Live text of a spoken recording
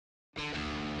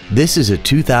This is a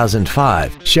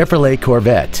 2005 Chevrolet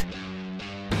Corvette.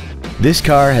 This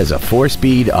car has a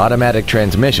 4-speed automatic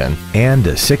transmission and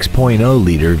a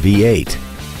 6.0-liter V8.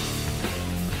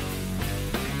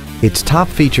 Its top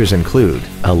features include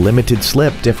a limited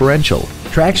slip differential,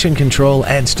 traction control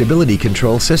and stability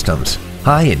control systems,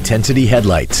 high-intensity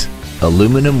headlights,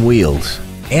 aluminum wheels,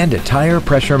 and a tire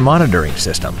pressure monitoring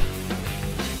system.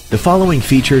 The following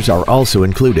features are also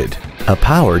included: a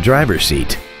power driver's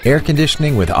seat, air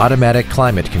conditioning with automatic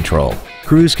climate control,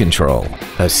 cruise control,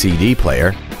 a CD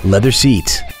player, leather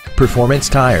seats, performance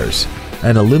tires,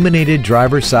 an illuminated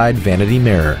driver's side vanity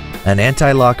mirror, an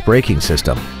anti-lock braking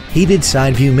system, heated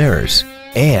side view mirrors,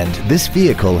 and this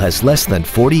vehicle has less than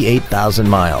 48,000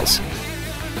 miles.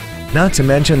 Not to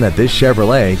mention that this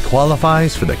Chevrolet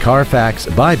qualifies for the Carfax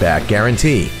buyback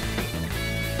guarantee.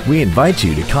 We invite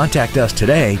you to contact us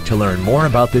today to learn more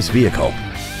about this vehicle.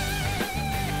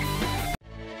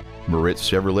 Moritz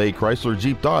Chevrolet Chrysler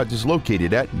Jeep Dodge is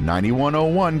located at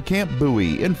 9101 Camp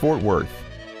Bowie in Fort Worth.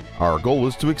 Our goal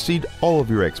is to exceed all of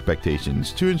your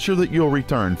expectations to ensure that you'll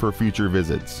return for future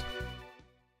visits.